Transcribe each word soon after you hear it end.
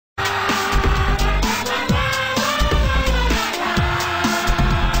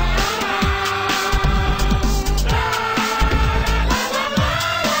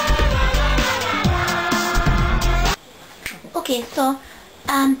So,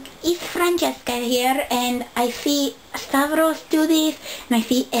 it's Francesca here, and I see Stavros do this, and I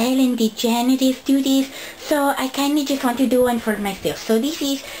see Ellen DeGeneres do this, so I kinda just want to do one for myself. So this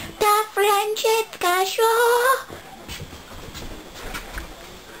is the Francesca Show!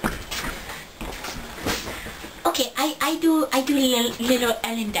 Okay, I do little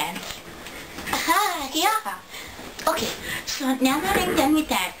Ellen dance. Aha, yeah! Okay, so now that I'm done with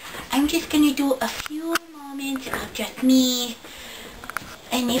that, I'm just gonna do a few moments of just me.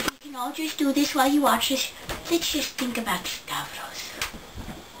 And if we can all just do this while you watch this, let's just think about Stavros.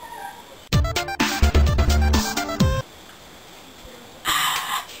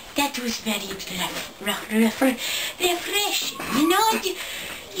 Ah, that was very refreshing. You know,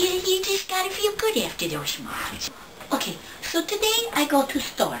 you just gotta feel good after those moments. Okay, so today I go to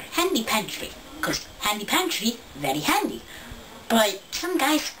store, handy pantry, because handy pantry, very handy. But some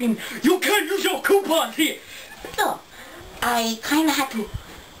guy screamed, "You can't use your coupon here!" So, I kinda had to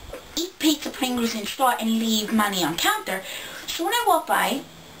eat pizza Pringles in store and leave money on counter. So when I walk by,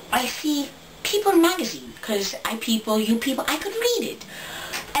 I see People magazine, because I could read it.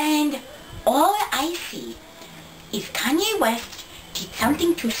 And all I see is Kanye West did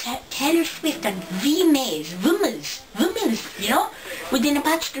something to Taylor Swift on Vimels, you know, with an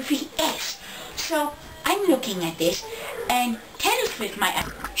apostrophe S. So I'm looking at this, and Taylor Swift,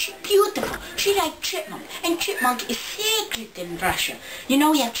 she's beautiful. She's like Chipmunk, and Chipmunk is sacred in Russia. You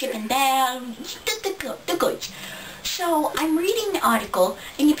know, we have Chip and Dale, the goods. So I'm reading the article,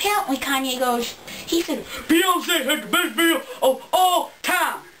 and apparently Kanye goes, he said, "Beyonce had the best video of all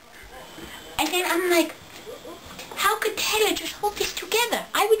time." And then I'm like, how could Taylor just hold this together?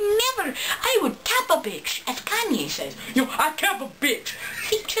 I would tap a bitch, as Kanye says. Yo, I tap a bitch.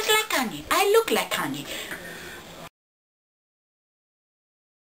 See, just like Kanye. I look like Kanye.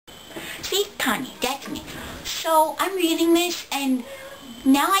 See, Kanye, that's me. So I'm reading this, and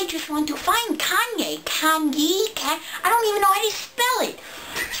now I just want to find Kanye. I don't even know how to spell it.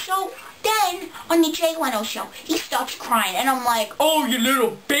 So then, on the J10 show, he starts crying, and I'm like, "Oh, you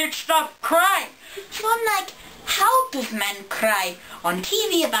little bitch, stop crying." So I'm like, how does man cry on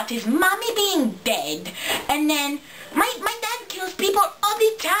TV about his mommy being dead, and then my dad kills people all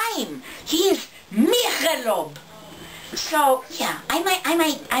the time? He is Michelob. So yeah, I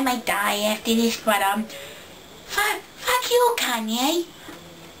might die after this, but fuck you, Kanye.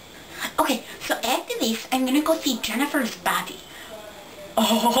 Okay, so after this, I'm gonna go see Jennifer's body.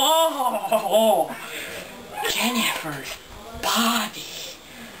 Oh, Jennifer's body.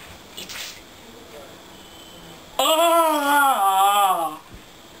 Oh!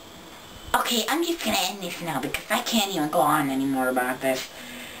 Okay, I'm just gonna end this now because I can't even go on anymore about this.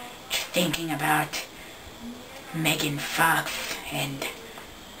 Just thinking about Megan Fox and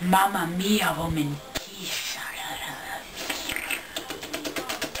Mamma Mia Woman Kiss.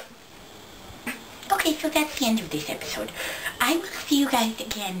 Okay, so that's the end of this episode. I will see you guys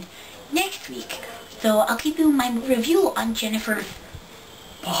again next week. So I'll give you my review on Jennifer's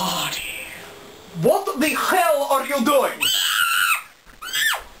body. What the hell are you doing?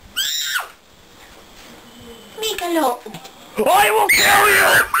 Michelob. I will kill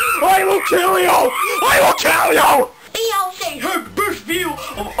you! I will kill you! I will kill you! Beyonce, Her best view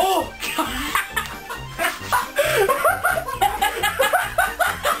of all time.